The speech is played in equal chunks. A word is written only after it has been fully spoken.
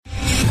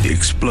the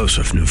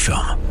explosive new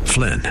film,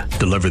 Flynn,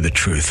 Deliver the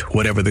Truth,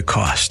 Whatever the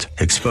Cost,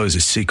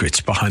 exposes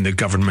secrets behind the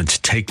government's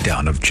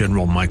takedown of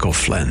General Michael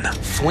Flynn.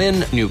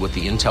 Flynn knew what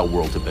the intel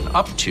world had been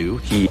up to.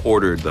 He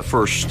ordered the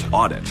first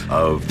audit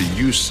of the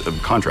use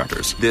of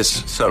contractors.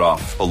 This set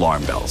off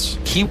alarm bells.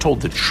 He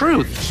told the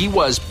truth. He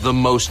was the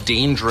most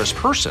dangerous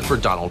person for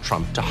Donald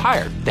Trump to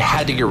hire. They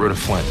had to get rid of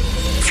Flynn.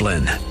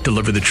 Flynn,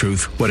 Deliver the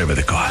Truth, Whatever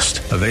the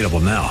Cost. Available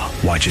now.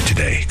 Watch it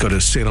today. Go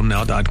to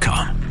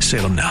salemnow.com.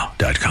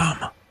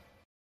 salemnow.com.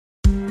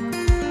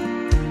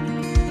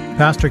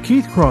 Pastor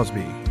Keith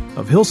Crosby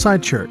of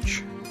Hillside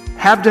Church.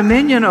 Have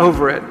dominion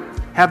over it.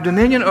 Have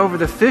dominion over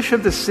the fish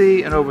of the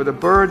sea and over the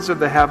birds of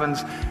the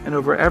heavens and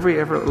over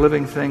every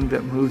living thing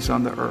that moves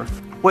on the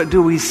earth. What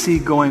do we see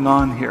going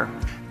on here?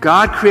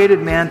 God created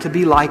man to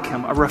be like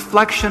him, a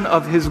reflection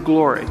of his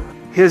glory.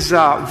 His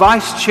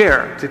vice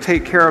chair to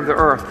take care of the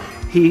earth.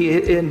 He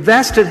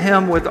invested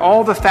him with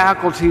all the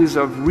faculties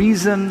of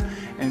reason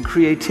and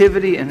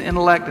creativity and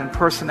intellect and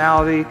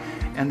personality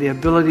and the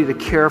ability to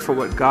care for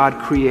what God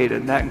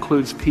created. That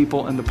includes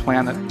people and the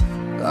planet.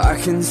 I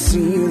can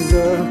see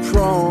the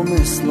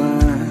promised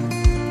land,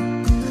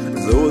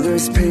 though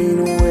there's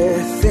pain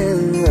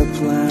within the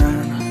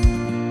plan.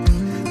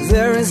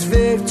 There is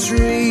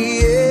victory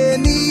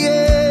in the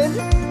end.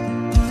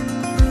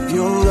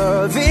 Your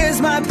love is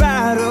my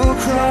battle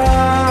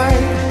cry,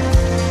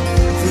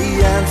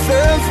 the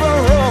answer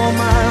for all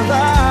my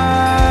life.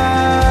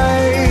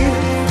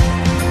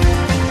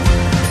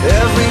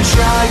 Every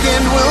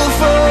giant will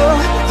fall,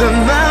 the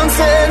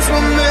mountains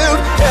will move,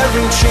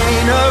 every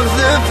chain of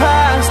the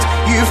past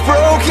you've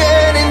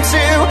broken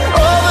into.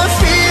 All the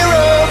fear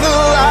of the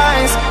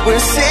lies,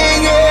 we're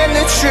singing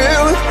the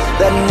truth,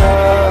 that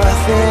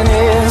nothing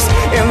is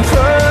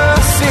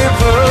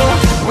impossible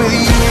with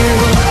you.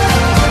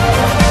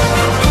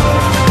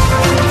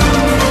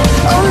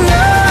 Oh,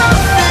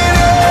 nothing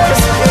is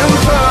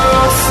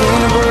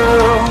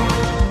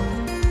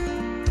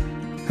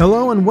impossible.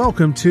 Hello and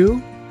welcome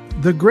to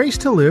the Grace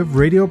to Live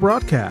radio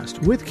broadcast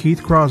with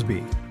Keith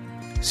Crosby,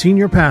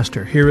 Senior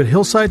Pastor here at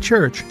Hillside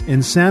Church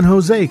in San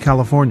Jose,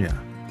 California.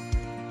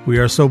 We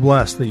are so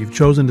blessed that you've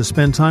chosen to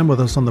spend time with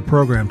us on the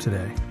program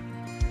today.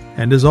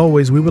 And as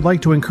always, we would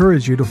like to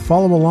encourage you to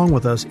follow along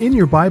with us in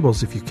your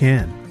Bibles if you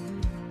can.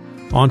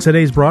 On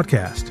today's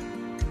broadcast,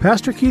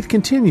 Pastor Keith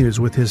continues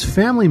with his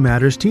Family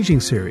Matters teaching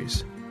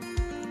series.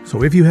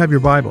 So if you have your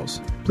Bibles,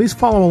 please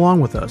follow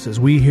along with us as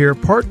we hear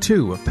part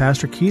 2 of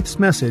Pastor Keith's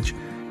message,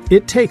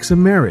 It Takes a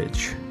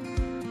Marriage.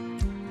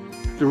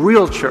 The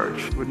real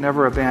church would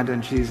never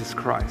abandon Jesus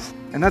Christ.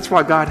 And that's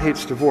why God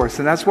hates divorce.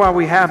 And that's why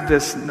we have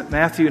this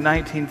Matthew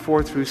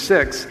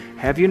 19:4-6.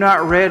 Have you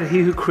not read, he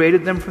who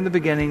created them from the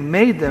beginning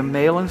made them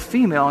male and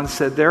female, and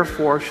said,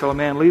 therefore shall a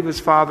man leave his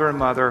father and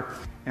mother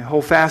and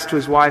hold fast to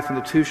his wife, and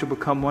the two shall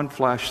become one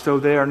flesh. So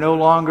they are no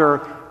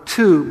longer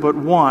two, but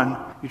one.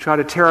 You try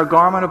to tear a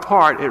garment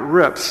apart, it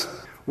rips.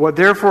 What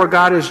therefore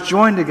God has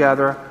joined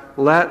together,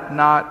 let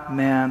not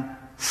man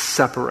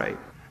separate.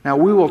 Now,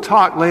 we will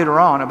talk later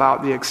on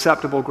about the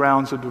acceptable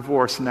grounds of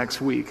divorce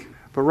next week.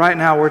 But right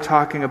now, we're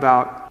talking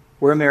about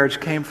where marriage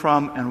came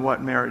from and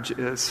what marriage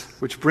is.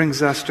 Which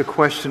brings us to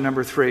question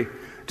number 3.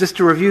 Just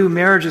to review,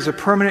 marriage is a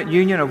permanent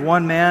union of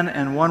one man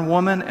and one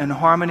woman in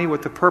harmony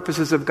with the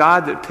purposes of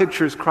God that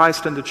pictures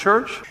Christ and the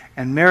church.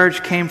 And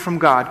marriage came from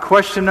God.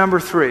 Question number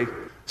 3.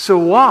 So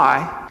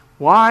why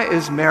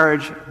is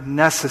marriage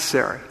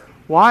necessary?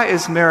 Why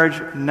is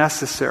marriage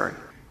necessary?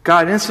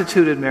 God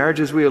instituted marriage,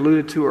 as we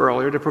alluded to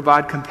earlier, to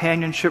provide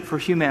companionship for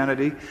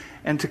humanity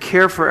and to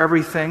care for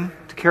everything,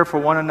 to care for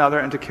one another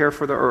and to care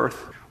for the earth.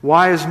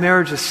 Why is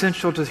marriage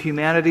essential to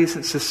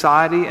humanity's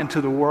society and to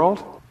the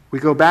world? We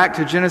go back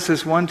to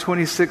Genesis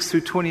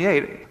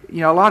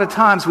 1:26-28. A lot of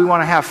times we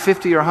want to have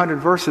 50 or 100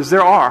 verses.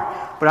 There are,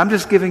 but I'm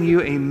just giving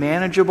you a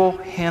manageable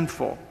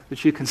handful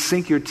that you can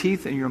sink your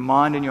teeth and your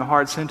mind and your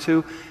hearts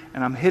into,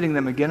 and I'm hitting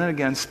them again and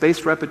again.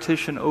 Spaced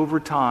repetition over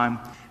time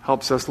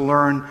helps us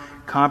learn,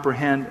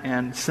 comprehend,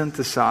 and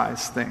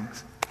synthesize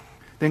things.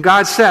 Then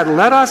God said,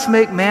 let us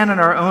make man in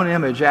our own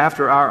image,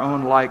 after our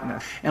own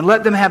likeness, and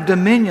let them have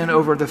dominion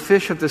over the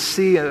fish of the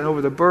sea and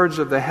over the birds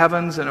of the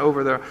heavens and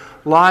over the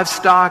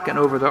livestock and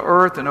over the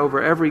earth and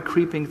over every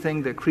creeping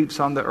thing that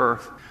creeps on the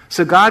earth.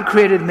 So God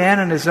created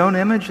man in his own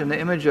image. In the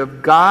image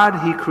of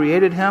God, he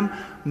created him.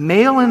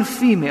 Male and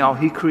female,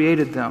 he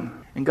created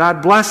them. And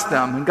God blessed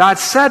them. And God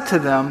said to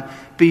them,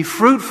 be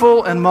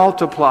fruitful and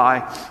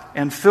multiply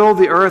and fill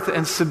the earth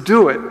and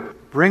subdue it.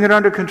 Bring it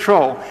under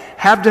control.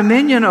 Have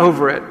dominion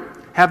over it.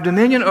 Have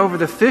dominion over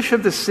the fish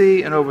of the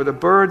sea and over the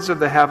birds of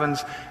the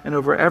heavens and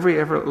over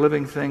every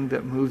living thing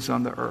that moves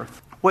on the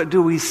earth. What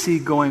do we see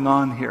going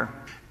on here?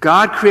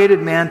 God created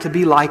man to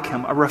be like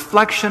him, a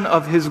reflection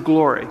of his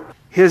glory.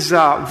 His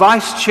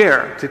vice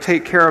chair to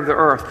take care of the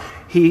earth.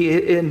 He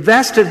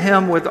invested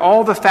him with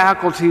all the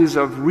faculties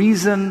of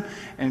reason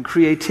and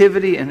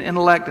creativity and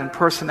intellect and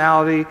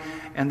personality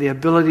and the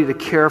ability to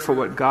care for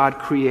what God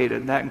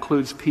created. That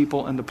includes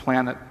people and the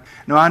planet.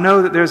 Now, I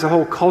know that there's a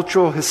whole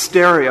cultural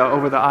hysteria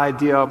over the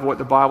idea of what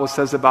the Bible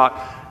says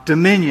about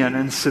dominion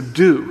and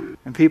subdue.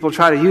 And people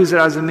try to use it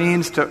as a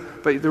means to,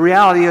 but the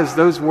reality is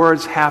those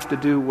words have to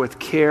do with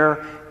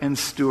care and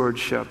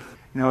stewardship.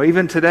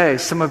 Even today,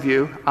 some of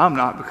you, I'm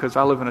not because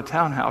I live in a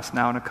townhouse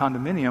now in a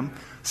condominium,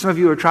 some of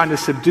you are trying to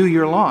subdue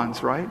your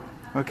lawns, right?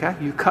 Okay?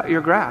 You cut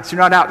your grass.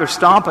 You're not out there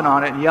stomping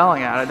on it and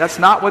yelling at it. That's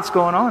not what's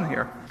going on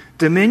here.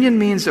 Dominion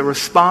means a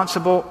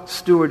responsible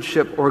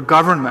stewardship or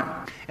government.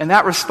 And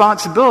that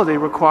responsibility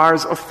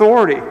requires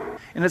authority.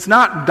 And it's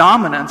not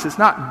dominance, it's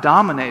not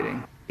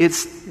dominating.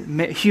 It's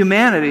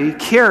humanity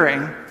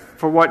caring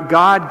for what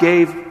God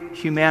gave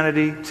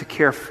humanity to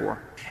care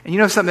for.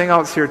 And something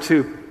else here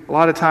too. A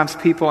lot of times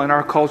people in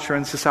our culture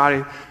and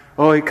society,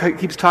 he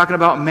keeps talking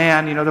about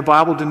man. The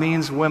Bible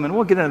demeans women.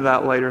 We'll get into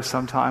that later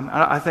sometime.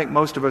 I think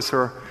most of us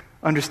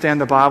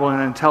understand the Bible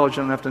and are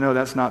intelligent enough to know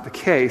that's not the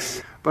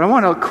case. But I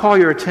want to call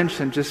your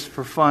attention just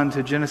for fun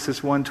to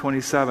Genesis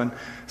 1:27.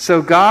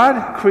 So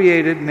God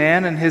created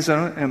man in his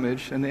own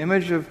image. In the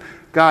image of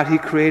God, he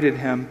created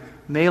him.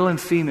 Male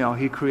and female,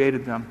 he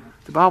created them.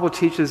 The Bible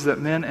teaches that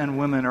men and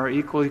women are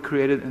equally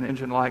created in the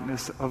image and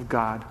likeness of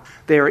God.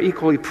 They are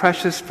equally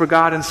precious for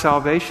God in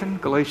salvation.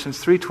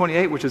 Galatians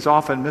 3:28, which is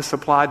often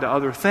misapplied to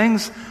other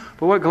things.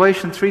 But what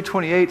Galatians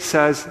 3:28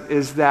 says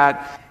is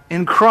that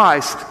in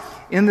Christ,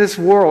 in this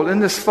world, in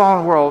this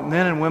fallen world,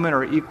 men and women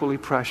are equally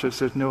precious.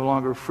 There's no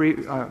longer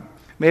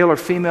male or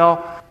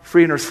female,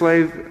 free or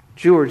slave,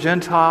 Jew or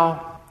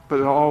Gentile, but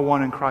they're all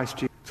one in Christ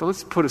Jesus. So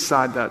let's put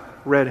aside that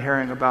red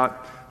herring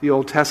about the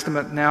Old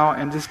Testament now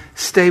and just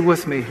stay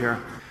with me here.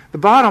 The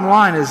bottom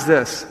line is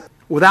this.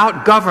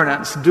 Without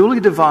governance, duly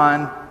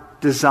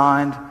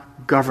designed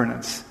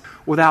governance,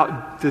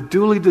 without the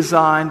duly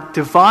designed,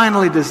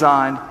 divinely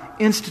designed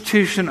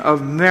institution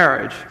of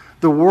marriage,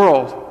 the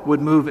world would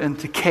move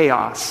into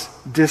chaos,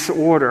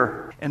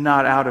 disorder, and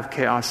not out of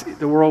chaos.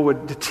 The world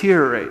would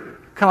deteriorate.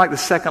 Kind of like the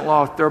second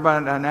law of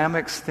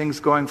thermodynamics, things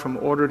going from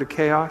order to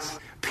chaos.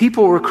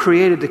 People were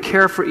created to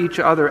care for each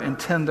other and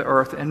tend the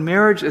earth, and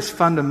marriage is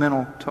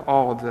fundamental to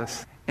all of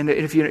this. And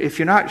if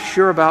you're not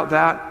sure about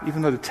that,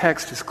 even though the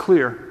text is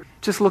clear,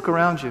 just look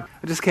around you.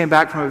 I just came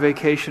back from a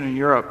vacation in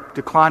Europe.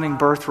 Declining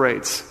birth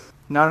rates,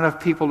 not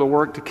enough people to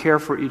work to care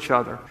for each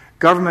other,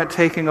 government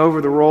taking over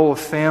the role of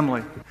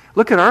family.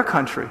 Look at our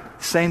country,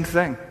 same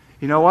thing.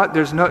 You know what?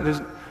 There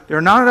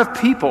are not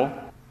enough people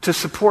to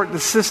support the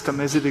system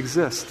as it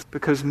exists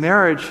because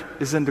marriage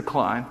is in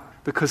decline,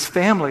 because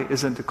family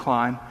is in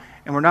decline,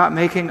 and we're not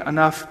making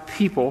enough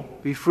people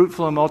be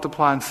fruitful and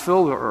multiply and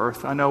fill the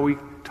earth. I know we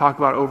talk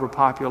about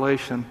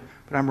overpopulation,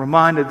 but I'm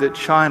reminded that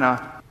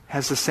China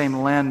has the same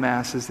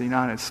landmass as the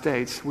United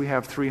States. We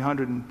have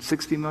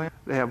 360 million.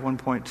 They have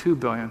 1.2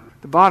 billion.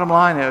 The bottom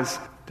line is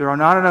there are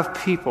not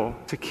enough people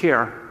to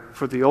care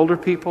for the older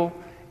people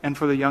and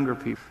for the younger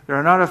people. There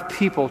are not enough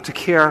people to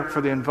care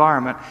for the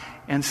environment,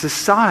 and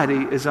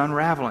society is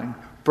unraveling.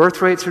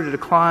 Birth rates are in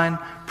decline,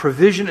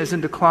 provision is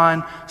in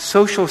decline,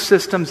 social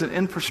systems and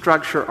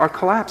infrastructure are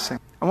collapsing.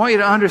 I want you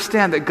to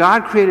understand that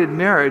God created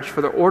marriage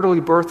for the orderly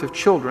birth of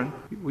children.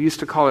 We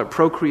used to call it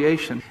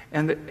procreation.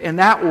 And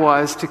that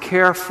was to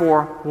care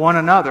for one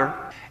another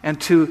and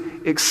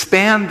to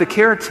expand the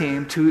care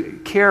team to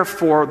care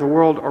for the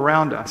world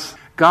around us.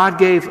 God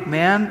gave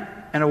man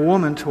and a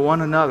woman to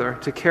one another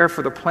to care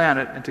for the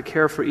planet and to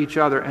care for each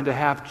other and to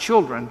have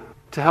children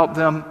to help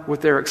them with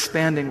their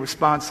expanding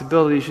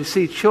responsibilities. You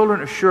see,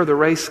 children assure the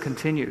race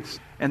continues.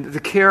 And the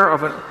care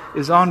of it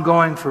is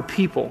ongoing for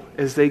people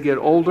as they get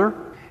older,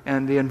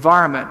 and the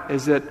environment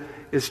as it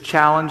is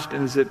challenged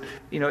and as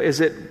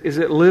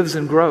it lives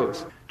and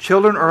grows.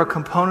 Children are a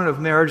component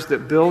of marriage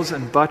that builds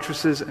and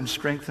buttresses and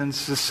strengthens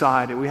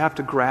society. We have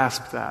to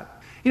grasp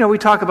that. We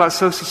talk about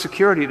Social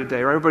Security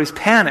today, right? Everybody's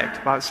panicked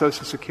about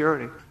Social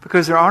Security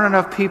because there aren't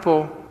enough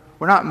people,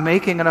 we're not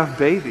making enough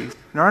babies.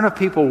 There aren't enough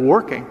people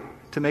working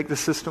to make the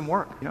system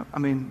work.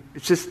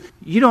 It's just,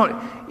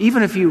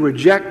 even if you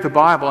reject the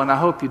Bible, and I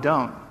hope you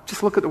don't,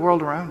 just look at the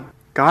world around you.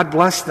 God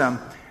blessed them,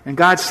 and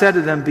God said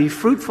to them, be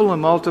fruitful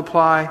and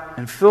multiply,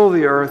 and fill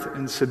the earth,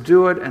 and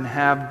subdue it, and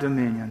have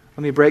dominion.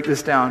 Let me break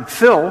this down.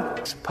 Fill,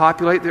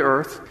 populate the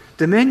earth.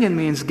 Dominion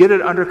means get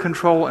it under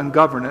control and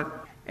govern it.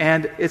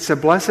 And it's a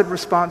blessed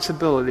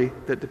responsibility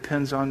that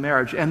depends on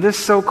marriage. And this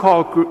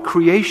so-called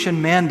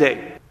creation mandate,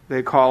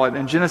 they call it,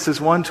 in Genesis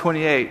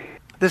 1:28,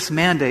 this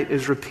mandate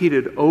is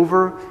repeated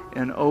over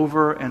and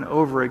over and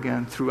over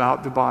again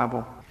throughout the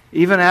Bible.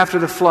 Even after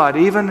the flood,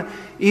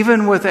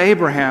 even with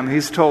Abraham,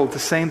 he's told the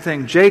same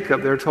thing.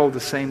 Jacob, they're told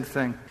the same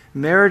thing.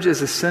 Marriage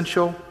is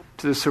essential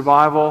to the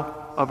survival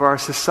of our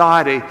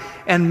society.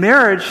 And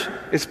marriage,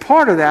 as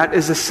part of that,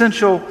 is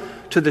essential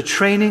to the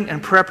training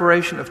and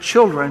preparation of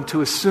children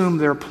to assume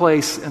their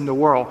place in the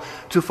world,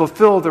 to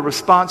fulfill the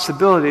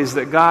responsibilities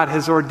that God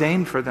has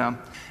ordained for them.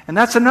 And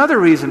that's another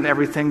reason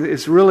everything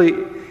is really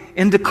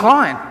in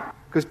decline,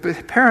 because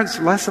parents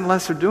less and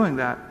less are doing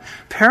that.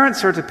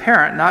 Parents are to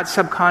parent, not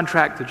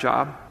subcontract the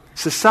job.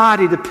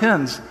 Society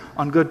depends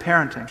on good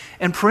parenting.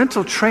 And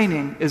parental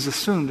training is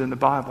assumed in the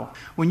Bible.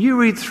 When you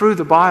read through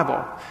the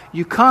Bible,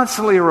 you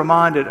constantly are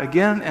reminded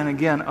again and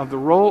again of the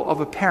role of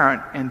a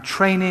parent in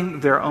training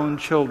their own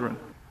children.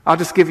 I'll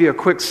just give you a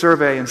quick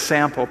survey and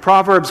sample.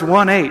 Proverbs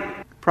 1:8.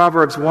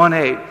 Proverbs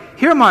 1:8.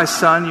 Hear, my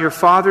son, your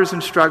father's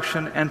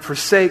instruction, and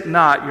forsake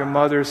not your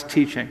mother's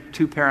teaching.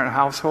 Two-parent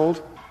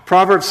household.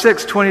 Proverbs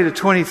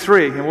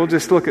 6:20-23, and we'll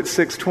just look at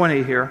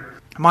 6:20 here.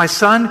 My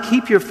son,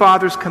 keep your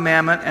father's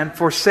commandment, and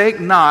forsake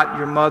not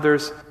your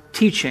mother's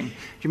teaching. Do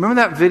you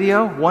remember that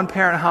video?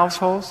 One-parent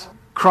households,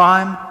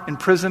 crime,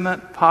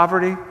 imprisonment,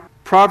 poverty.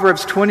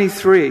 Proverbs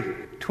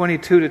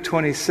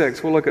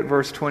 23:22-26. We'll look at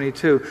verse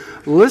 22.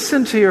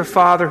 Listen to your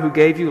father who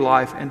gave you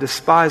life, and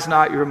despise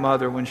not your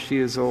mother when she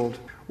is old.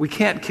 We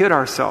can't kid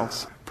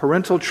ourselves.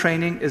 Parental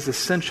training is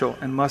essential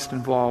and must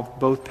involve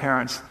both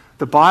parents.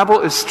 The Bible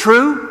is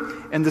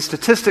true, and the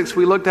statistics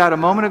we looked at a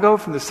moment ago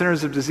from the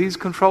Centers of Disease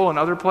Control and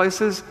other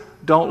places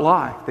don't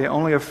lie. They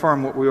only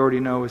affirm what we already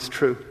know is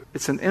true.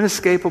 It's an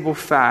inescapable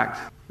fact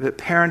that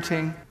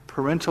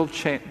parental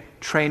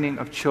training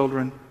of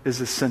children is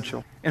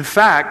essential. In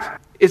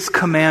fact, it's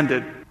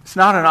commanded. It's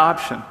not an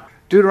option.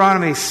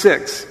 Deuteronomy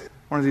 6,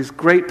 one of these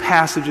great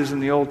passages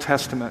in the Old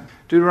Testament.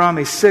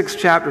 Deuteronomy 6,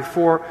 chapter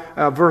 4,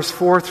 verse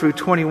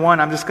 4-21.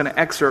 I'm just going to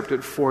excerpt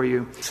it for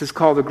you. This is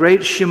called the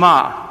Great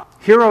Shema.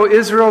 Hear, O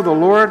Israel, the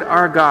Lord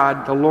our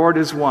God, the Lord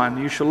is one.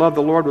 You shall love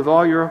the Lord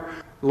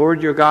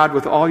your God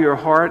with all your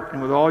heart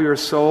and with all your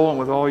soul and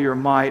with all your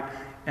might.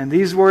 And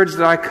these words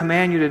that I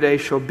command you today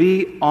shall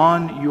be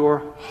on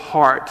your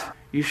heart.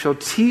 You shall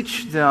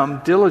teach them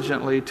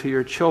diligently to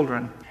your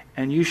children,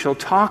 and you shall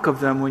talk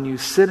of them when you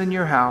sit in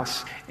your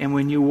house, and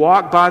when you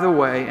walk by the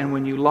way, and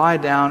when you lie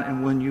down,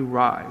 and when you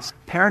rise.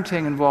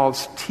 Parenting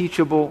involves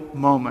teachable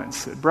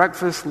moments at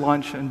breakfast,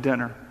 lunch, and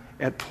dinner,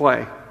 at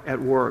play, at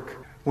work.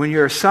 When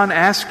your son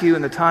asks you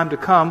in the time to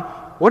come,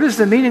 what is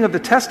the meaning of the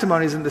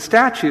testimonies and the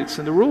statutes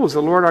and the rules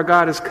the Lord our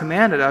God has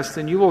commanded us,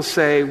 then you will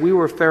say, we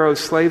were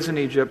Pharaoh's slaves in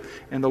Egypt,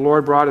 and the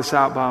Lord brought us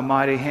out by a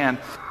mighty hand.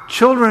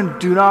 Children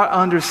do not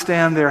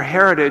understand their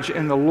heritage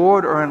in the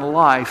Lord or in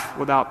life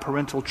without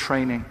parental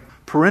training.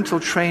 Parental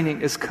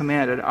training is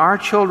commanded. Our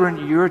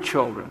children, your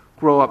children,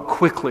 grow up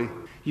quickly.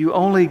 You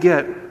only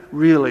get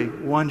really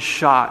one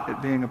shot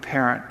at being a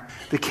parent.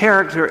 The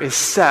character is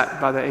set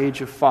by the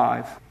age of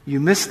 5. You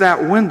miss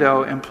that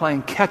window, and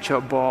playing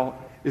catch-up ball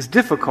is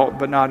difficult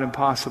but not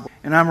impossible.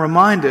 And I'm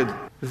reminded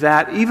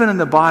that even in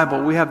the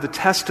Bible, we have the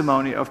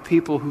testimony of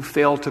people who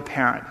failed to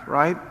parent,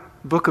 right?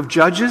 Book of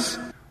Judges,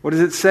 what does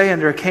it say?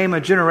 And there came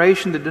a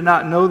generation that did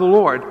not know the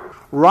Lord.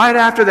 Right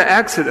after the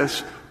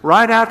Exodus,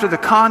 right after the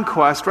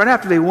conquest, right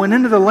after they went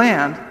into the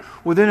land,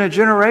 within a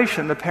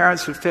generation, the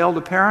parents had failed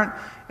to parent,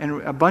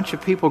 and a bunch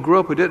of people grew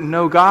up who didn't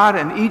know God,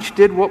 and each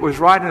did what was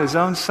right in his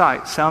own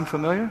sight. Sound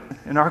familiar?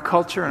 In our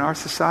culture, in our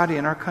society,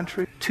 in our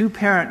country?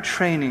 Two-parent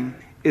training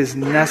is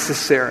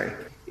necessary.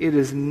 It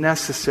is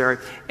necessary.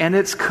 And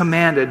it's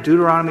commanded.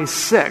 Deuteronomy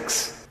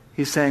 6,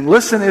 he's saying,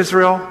 listen,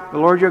 Israel, the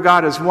Lord your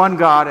God is one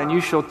God, and you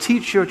shall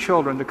teach your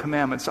children the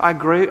commandments. I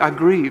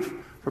grieve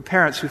for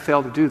parents who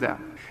fail to do that.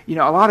 You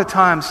know, a lot of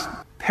times,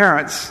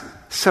 parents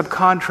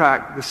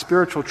subcontract the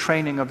spiritual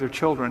training of their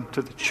children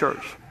to the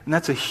church. And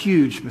that's a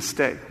huge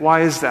mistake.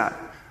 Why is that?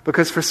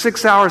 Because for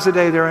 6 hours a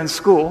day they're in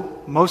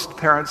school. Most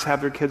parents have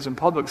their kids in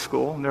public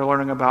school, and they're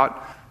learning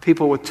about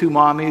people with two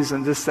mommies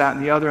and this, that,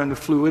 and the other, and the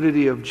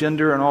fluidity of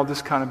gender and all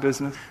this kind of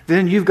business.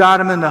 Then you've got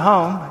them in the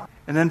home,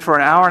 and then for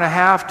an hour and a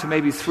half to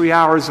maybe 3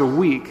 hours a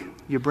week,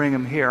 you bring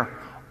them here.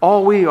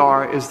 All we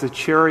are is the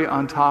cherry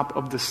on top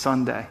of the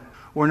sundae.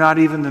 We're not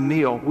even the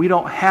meal. We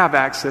don't have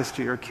access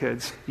to your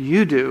kids.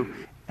 You do.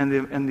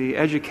 And the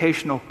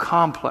educational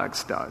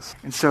complex does.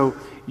 And so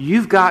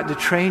you've got to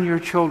train your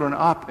children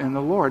up in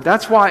the Lord.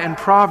 That's why in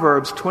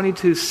Proverbs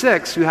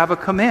 22:6 you have a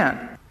command.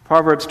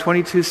 Proverbs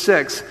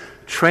 22:6,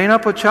 train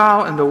up a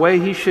child in the way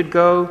he should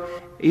go.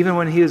 Even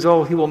when he is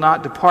old, he will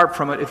not depart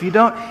from it.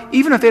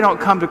 Even if they don't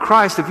come to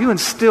Christ, if you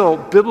instill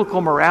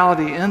biblical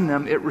morality in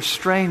them, it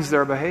restrains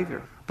their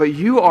behavior. But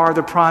you are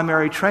the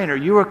primary trainer.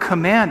 You are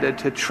commanded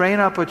to train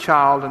up a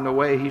child in the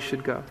way he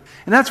should go.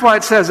 And that's why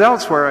it says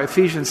elsewhere,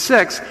 Ephesians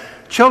 6,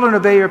 children,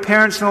 obey your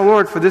parents in the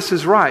Lord, for this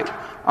is right.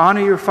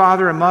 Honor your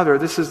father and mother.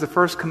 This is the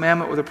first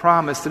commandment with a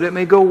promise, that it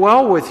may go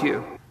well with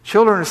you.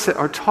 Children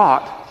are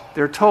taught,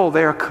 they're told,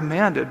 they are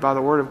commanded by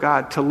the Word of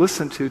God to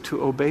listen to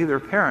obey their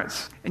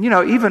parents. And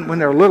even when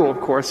they're little, of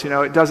course,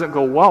 it doesn't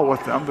go well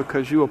with them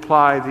because you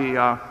apply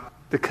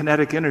the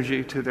kinetic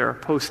energy to their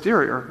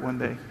posterior when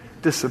they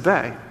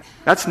disobey.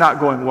 That's not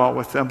going well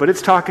with them, but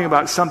it's talking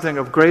about something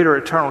of greater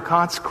eternal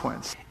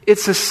consequence.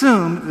 It's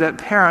assumed that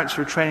parents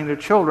are training their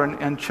children,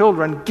 and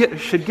children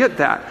should get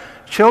that.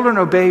 Children,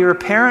 obey your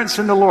parents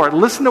in the Lord.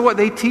 Listen to what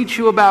they teach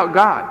you about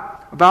God,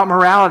 about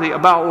morality,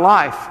 about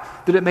life,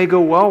 that it may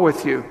go well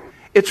with you.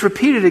 It's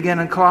repeated again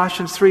in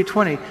Colossians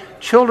 3:20.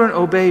 Children,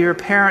 obey your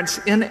parents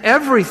in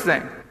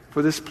everything,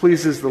 for this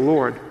pleases the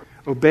Lord.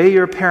 Obey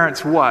your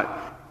parents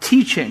what?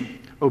 Teaching.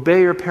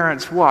 Obey your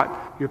parents what?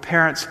 Your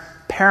parents'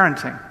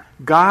 parenting.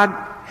 God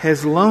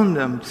has loaned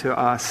them to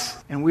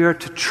us, and we are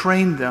to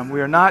train them.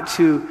 We are not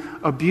to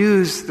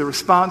abuse the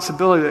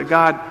responsibility that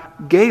God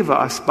gave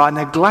us by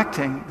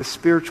neglecting the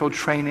spiritual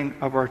training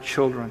of our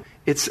children.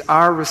 It's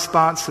our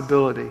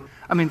responsibility.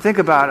 I mean, think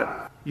about it.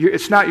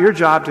 It's not your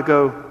job to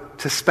go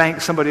to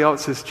spank somebody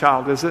else's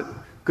child, is it?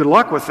 Good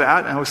luck with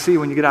that, and we'll see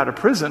when you get out of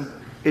prison.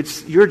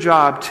 It's your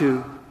job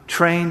to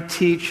train,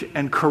 teach,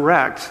 and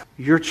correct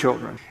your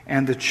children.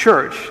 And the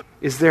church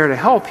is there to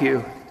help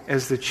you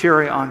as the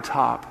cherry on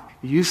top.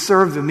 You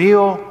serve the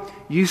meal,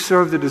 you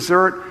serve the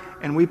dessert,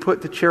 and we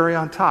put the cherry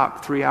on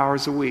top 3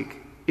 hours a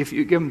week, if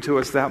you give them to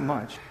us that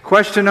much.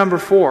 Question number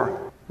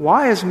 4.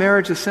 Why is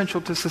marriage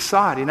essential to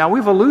society? Now,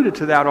 we've alluded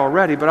to that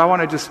already, but I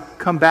want to just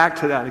come back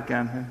to that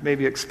again and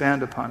maybe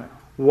expand upon it.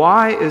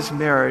 Why is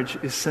marriage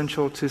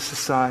essential to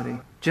society?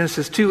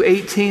 Genesis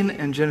 2:18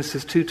 and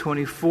Genesis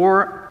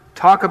 2:24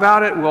 talk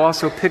about it. We'll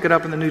also pick it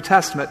up in the New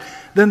Testament.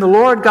 Then the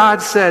Lord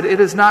God said, "It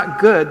is not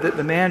good that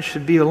the man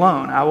should be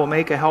alone. I will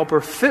make a helper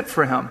fit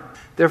for him.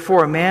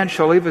 Therefore a man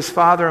shall leave his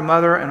father and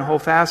mother and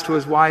hold fast to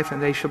his wife,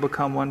 and they shall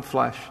become one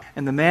flesh.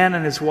 And the man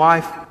and his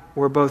wife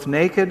were both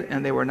naked,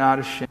 and they were not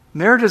ashamed."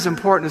 Marriage is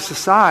important to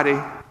society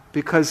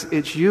because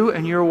it's you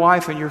and your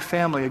wife and your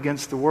family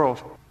against the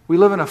world. We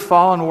live in a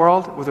fallen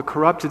world with a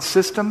corrupted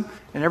system,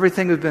 and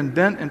everything has been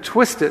bent and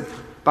twisted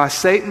by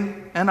Satan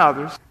and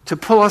others to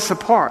pull us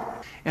apart.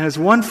 And as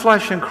one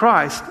flesh in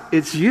Christ,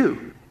 it's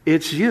you.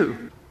 It's you.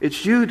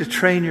 It's you to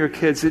train your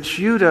kids. It's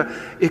you to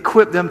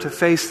equip them to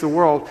face the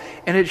world.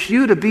 And it's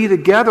you to be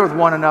together with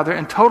one another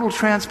in total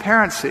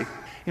transparency.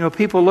 You know,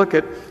 people look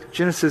at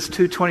Genesis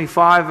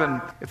 2:25,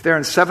 and if they're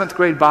in 7th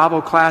grade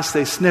Bible class,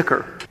 they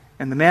snicker.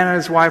 And the man and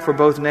his wife were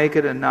both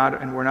naked and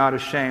were not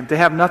ashamed. They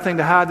have nothing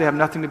to hide. They have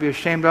nothing to be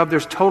ashamed of.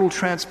 There's total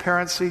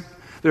transparency.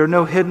 There are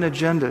no hidden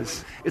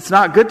agendas. It's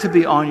not good to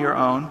be on your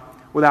own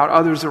without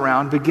others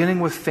around, beginning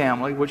with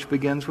family, which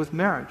begins with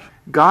marriage.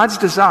 God's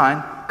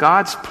design,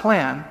 God's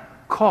plan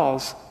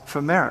calls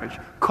for marriage,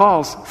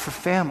 calls for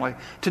family,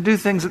 to do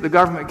things that the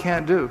government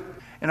can't do.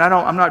 And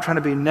I'm not trying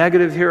to be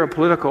negative here or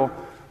political,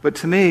 but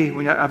to me,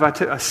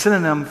 a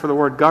synonym for the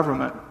word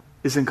government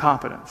is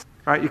incompetence.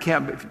 Right? You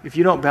can't. If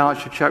you don't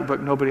balance your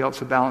checkbook, nobody else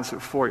will balance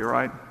it for you.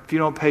 Right? If you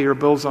don't pay your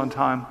bills on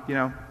time,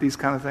 these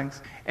kind of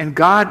things. And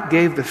God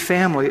gave the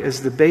family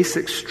as the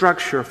basic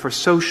structure for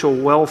social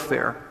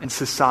welfare in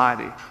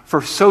society,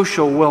 for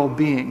social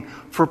well-being,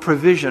 for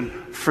provision,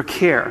 for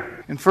care.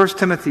 In 1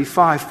 Timothy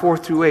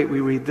 5:4-8, we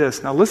read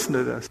this. Now listen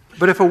to this.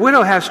 "But if a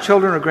widow has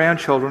children or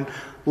grandchildren,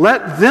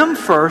 let them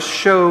first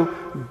show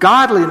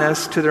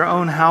godliness to their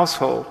own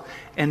household,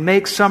 and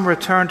make some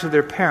return to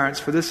their parents,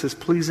 for this is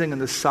pleasing in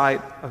the sight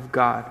of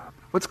God."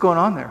 What's going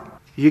on there?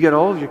 You get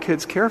old, your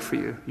kids care for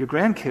you. Your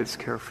grandkids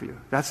care for you.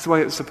 That's the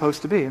way it's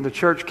supposed to be. And the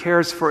church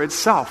cares for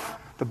itself.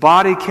 The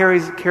body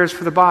cares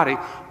for the body.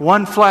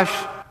 One flesh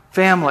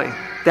family.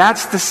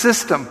 That's the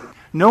system.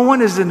 No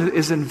one is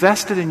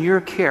invested in your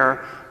care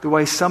the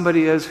way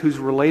somebody is who's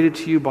related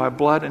to you by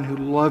blood and who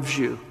loves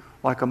you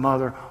like a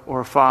mother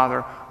or a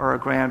father or a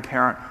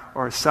grandparent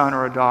or a son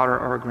or a daughter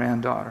or a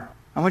granddaughter.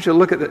 I want you to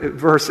look at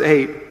verse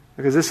 8,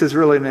 because this is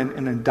really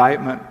an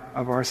indictment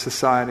of our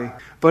society.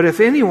 "But if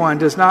anyone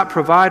does not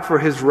provide for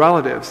his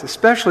relatives,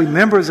 especially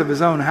members of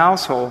his own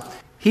household,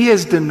 he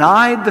has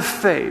denied the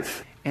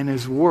faith and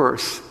is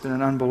worse than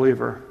an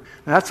unbeliever."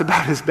 Now, that's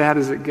about as bad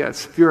as it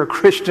gets. If you're a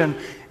Christian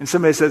and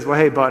somebody says, "Well,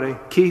 hey, buddy,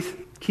 Keith,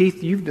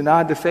 you've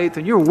denied the faith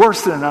and you're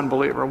worse than an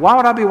unbeliever." Why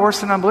would I be worse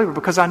than an unbeliever?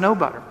 Because I know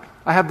better.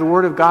 I have the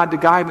Word of God to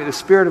guide me, the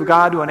Spirit of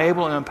God to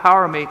enable and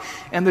empower me,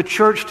 and the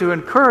church to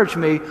encourage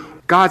me.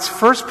 God's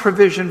first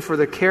provision for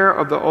the care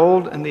of the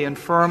old and the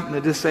infirm and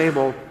the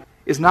disabled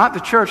is not the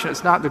church and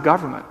it's not the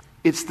government.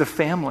 It's the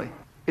family.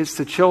 It's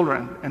the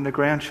children and the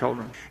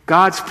grandchildren.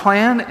 God's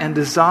plan and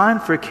design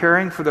for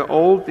caring for the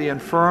old, the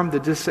infirm, the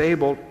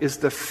disabled is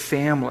the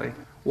family.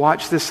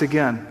 Watch this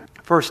again.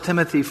 1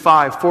 Timothy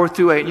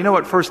 5:4-8. You know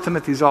what 1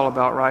 Timothy is all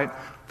about, right?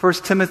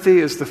 1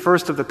 Timothy is the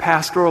first of the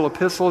pastoral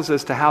epistles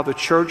as to how the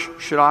church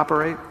should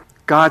operate.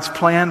 God's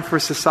plan for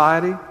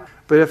society.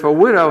 "But if a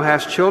widow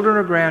has children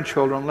or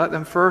grandchildren, let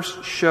them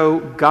first show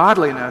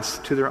godliness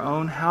to their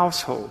own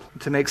household,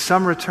 to make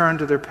some return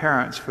to their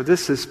parents, for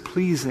this is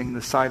pleasing in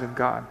the sight of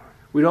God."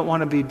 We don't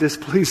want to be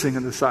displeasing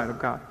in the sight of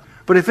God.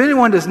 "But if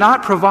anyone does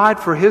not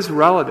provide for his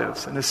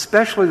relatives, and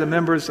especially the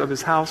members of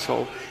his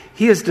household,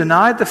 he has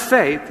denied the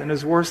faith and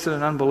is worse than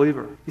an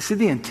unbeliever." You see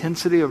the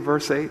intensity of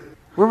verse 8?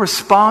 We're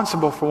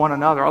responsible for one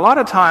another. A lot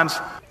of times,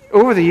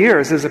 over the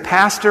years, as a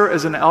pastor,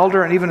 as an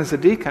elder, and even as a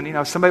deacon,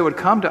 somebody would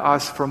come to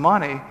us for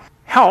money,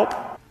 help.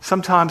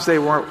 Sometimes they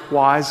weren't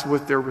wise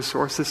with their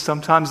resources.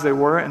 Sometimes they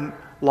were, and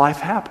life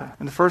happened.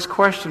 And the first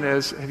question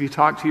is, have you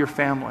talked to your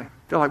family?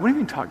 They're like, "What do you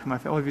mean talk to my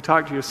family?" "Have you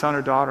talked to your son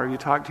or daughter? Have you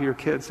talked to your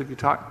kids? Have you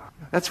talked?"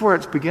 That's where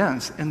it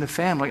begins, in the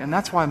family. And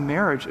that's why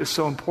marriage is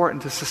so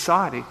important to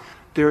society.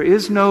 There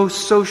is no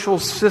social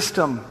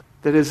system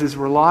that is as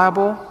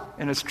reliable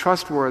and as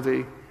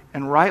trustworthy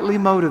and rightly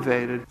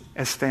motivated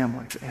as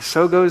family.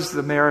 So goes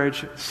the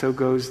marriage, so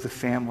goes the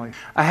family.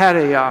 I had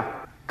a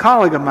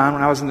colleague of mine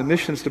when I was in the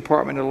missions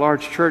department at a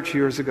large church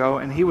years ago,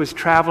 and he was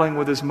traveling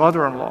with his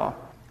mother-in-law.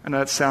 I know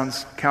that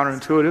sounds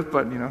counterintuitive,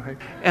 but hey.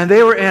 And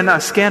they were in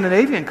a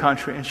Scandinavian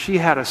country, and she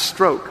had a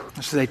stroke.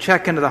 So they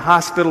check into the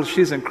hospital.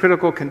 She's in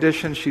critical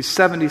condition. She's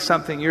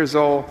 70-something years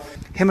old.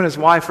 Him and his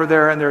wife are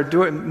there, and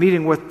they're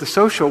meeting with the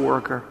social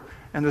worker.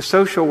 And the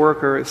social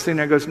worker is sitting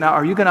there and goes, now,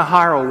 are you going to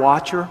hire a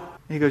watcher?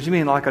 And he goes, you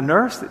mean like a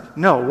nurse?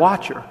 No,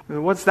 watcher.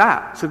 What's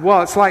that? I said,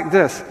 well, it's like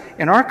this.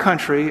 In our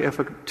country, if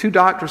two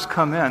doctors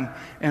come in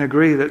and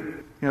agree that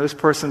this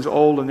person's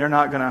old and they're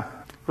not going to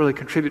really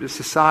contribute to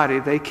society,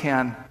 they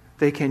can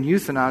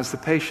euthanize the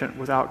patient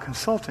without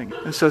consulting.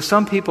 And so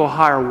some people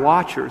hire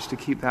watchers to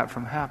keep that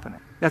from happening.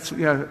 That's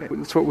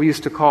what we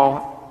used to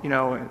call,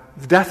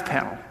 the death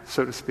panel,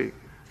 so to speak.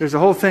 There's a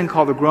whole thing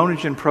called the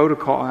Groningen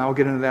Protocol, and I'll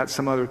get into that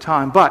some other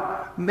time.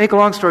 But make a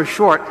long story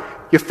short,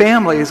 your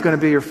family is going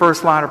to be your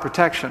first line of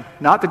protection.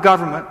 Not the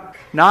government,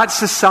 not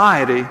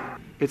society.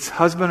 It's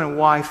husband and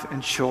wife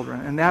and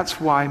children. And that's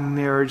why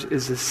marriage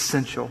is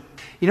essential.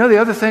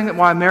 The other thing that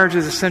why marriage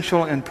is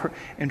essential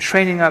in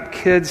training up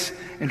kids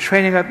and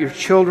training up your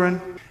children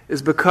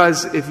is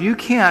because if you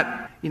can't,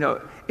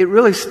 it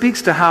really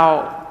speaks to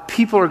how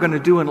people are going to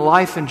do in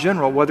life in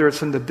general, whether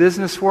it's in the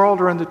business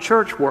world or in the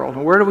church world.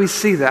 And where do we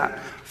see that?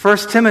 1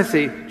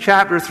 Timothy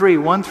chapter 3,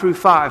 1 through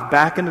 5,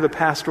 back into the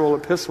pastoral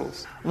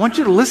epistles. I want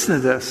you to listen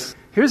to this.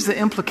 Here's the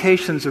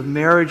implications of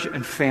marriage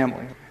and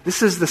family.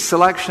 This is the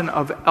selection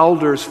of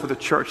elders for the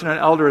church. And an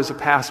elder is a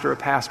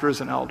pastor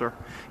is an elder.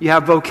 You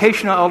have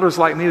vocational elders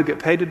like me who get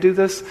paid to do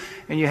this,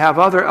 and you have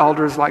other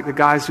elders like the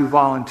guys who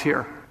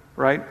volunteer,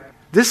 right?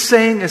 This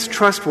saying is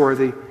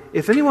trustworthy.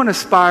 If anyone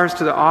aspires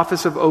to the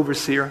office of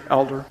overseer,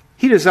 elder,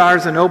 he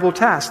desires a noble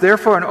task.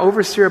 Therefore, an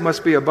overseer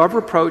must be above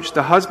reproach,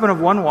 the husband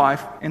of one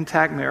wife,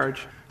 intact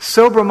marriage,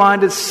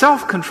 sober-minded,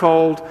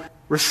 self-controlled,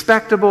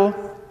 respectable,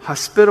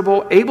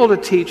 hospitable, able to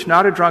teach,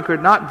 not a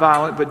drunkard, not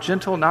violent, but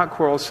gentle, not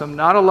quarrelsome,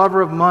 not a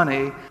lover of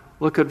money.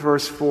 Look at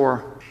verse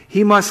 4.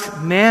 He must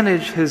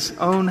manage his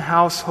own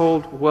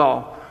household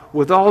well,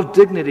 with all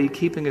dignity,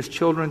 keeping his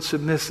children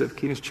submissive,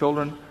 keeping his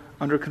children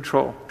under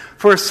control.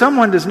 For if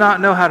someone does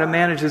not know how to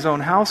manage his own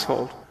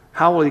household,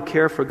 how will he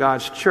care for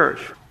God's church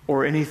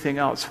or anything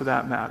else for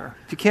that matter?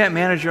 If you can't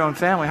manage your own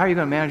family, how are you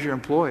going to manage your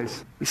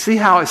employees? You see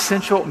how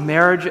essential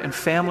marriage and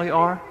family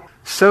are?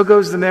 So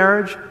goes the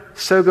marriage,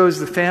 so goes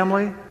the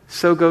family,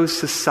 so goes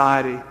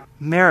society.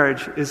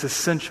 Marriage is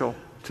essential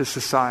to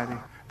society.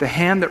 The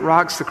hand that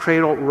rocks the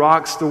cradle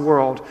rocks the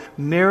world.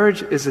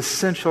 Marriage is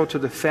essential to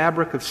the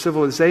fabric of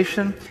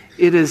civilization.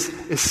 It is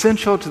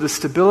essential to the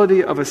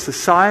stability of a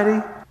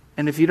society.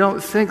 And if you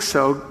don't think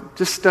so,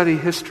 just study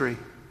history.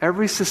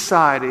 Every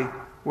society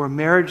where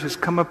marriage has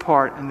come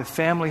apart and the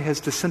family has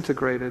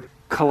disintegrated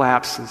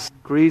collapses.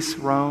 Greece,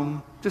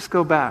 Rome, just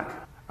go back.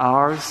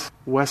 Ours,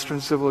 Western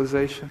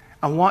civilization.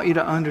 I want you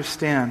to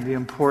understand the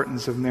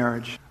importance of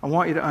marriage. I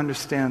want you to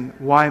understand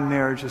why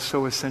marriage is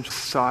so essential to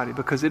society,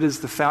 because it is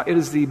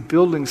the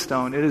building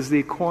stone, it is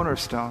the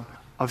cornerstone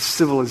of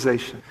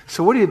civilization.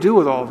 So what do you do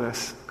with all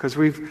this? Because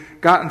we've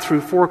gotten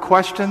through 4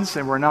 questions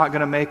and we're not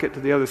going to make it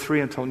to the other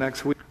 3 until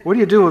next week. What do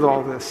you do with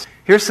all this?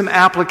 Here's some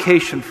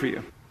application for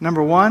you.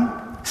 Number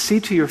 1, see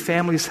to your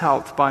family's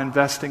health by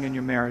investing in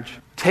your marriage.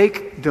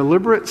 Take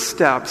deliberate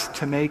steps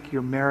to make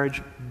your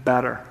marriage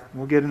better.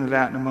 We'll get into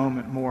that in a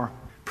moment more.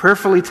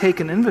 Prayerfully take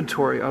an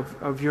inventory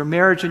of your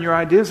marriage and your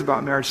ideas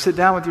about marriage. Sit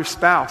down with your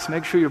spouse.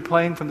 Make sure you're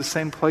playing from the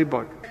same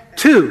playbook.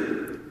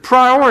 2,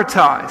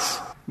 prioritize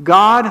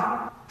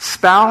God,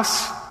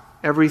 spouse,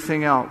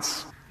 everything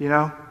else.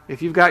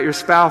 If you've got your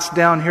spouse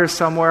down here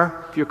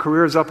somewhere, if your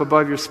career is up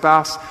above your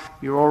spouse,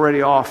 you're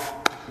already off.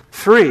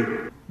 3,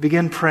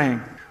 begin praying.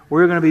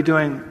 We're going to be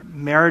doing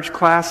marriage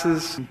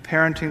classes, and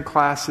parenting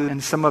classes,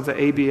 and some of the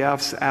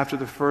ABFs after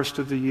the first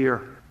of the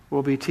year.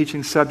 We'll be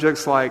teaching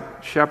subjects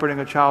like shepherding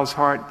a child's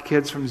heart,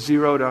 kids from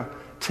 0 to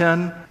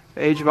 10,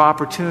 the age of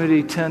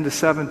opportunity 10 to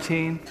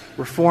 17,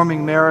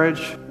 reforming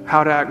marriage,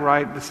 how to act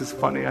right. This is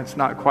funny, it's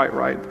not quite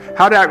right.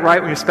 How to act right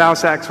when your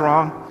spouse acts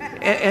wrong,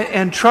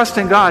 and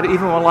trusting God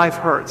even when life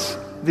hurts.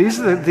 These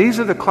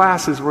are the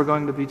classes we're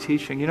going to be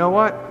teaching. You know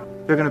what?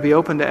 They're going to be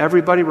open to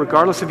everybody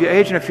regardless of your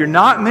age. And if you're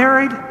not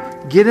married,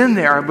 get in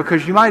there,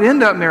 because you might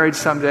end up married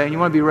someday and you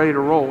want to be ready to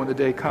roll when the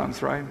day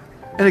comes, right?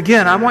 And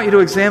again, I want you to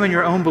examine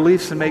your own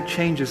beliefs and make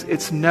changes.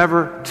 It's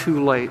never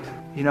too late.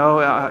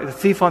 The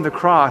thief on the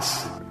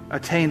cross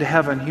attained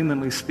heaven,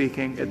 humanly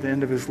speaking, at the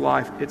end of his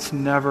life. It's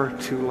never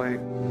too late.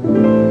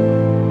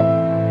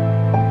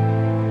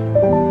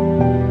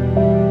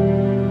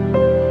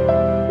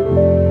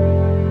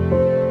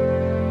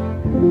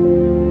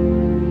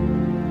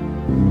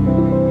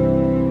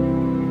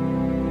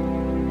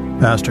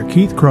 Pastor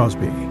Keith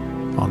Crosby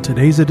on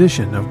today's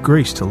edition of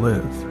Grace to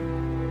Live.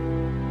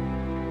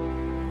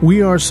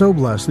 We are so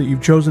blessed that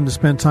you've chosen to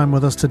spend time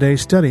with us today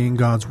studying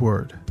God's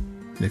Word.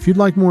 And if you'd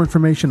like more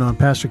information on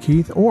Pastor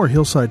Keith or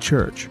Hillside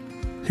Church,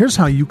 here's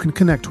how you can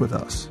connect with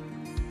us.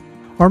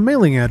 Our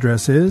mailing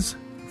address is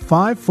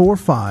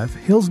 545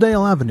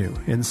 Hillsdale Avenue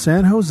in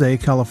San Jose,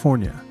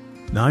 California,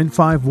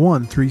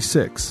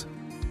 95136.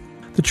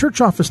 The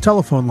church office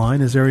telephone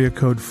line is area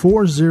code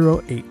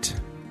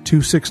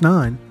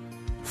 408-269-8255.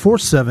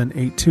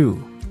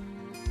 888-866-4782.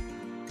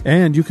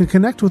 And you can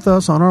connect with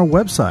us on our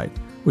website,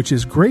 which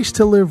is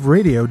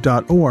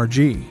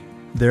gracetoliveradio.org.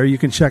 There you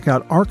can check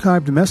out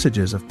archived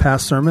messages of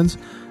past sermons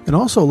and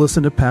also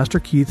listen to Pastor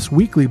Keith's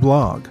weekly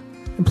blog.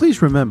 And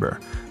please remember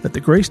that the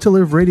Grace to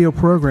Live radio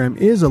program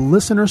is a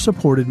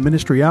listener-supported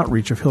ministry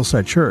outreach of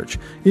Hillside Church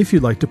if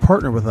you'd like to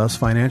partner with us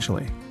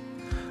financially.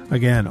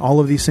 Again, all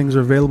of these things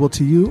are available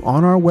to you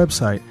on our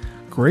website,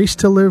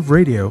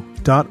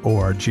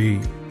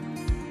 gracetoliveradio.org.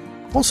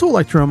 Also, I'd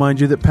like to remind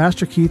you that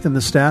Pastor Keith and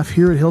the staff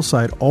here at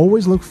Hillside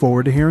always look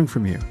forward to hearing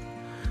from you.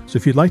 So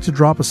if you'd like to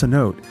drop us a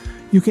note,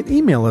 you can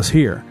email us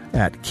here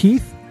at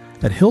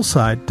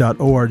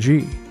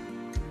keith@hillside.org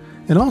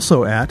and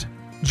also at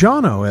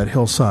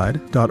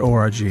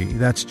jono@hillside.org.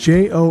 That's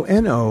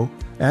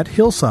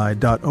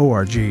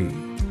JONO@hillside.org.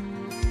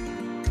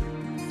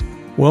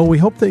 Well, we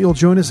hope that you'll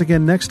join us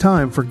again next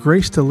time for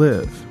Grace to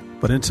Live.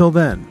 But until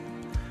then,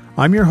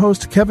 I'm your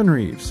host, Kevin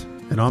Reeves,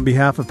 and on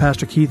behalf of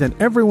Pastor Keith and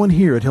everyone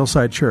here at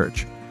Hillside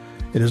Church,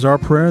 it is our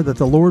prayer that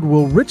the Lord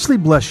will richly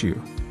bless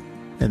you.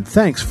 And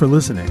thanks for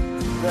listening.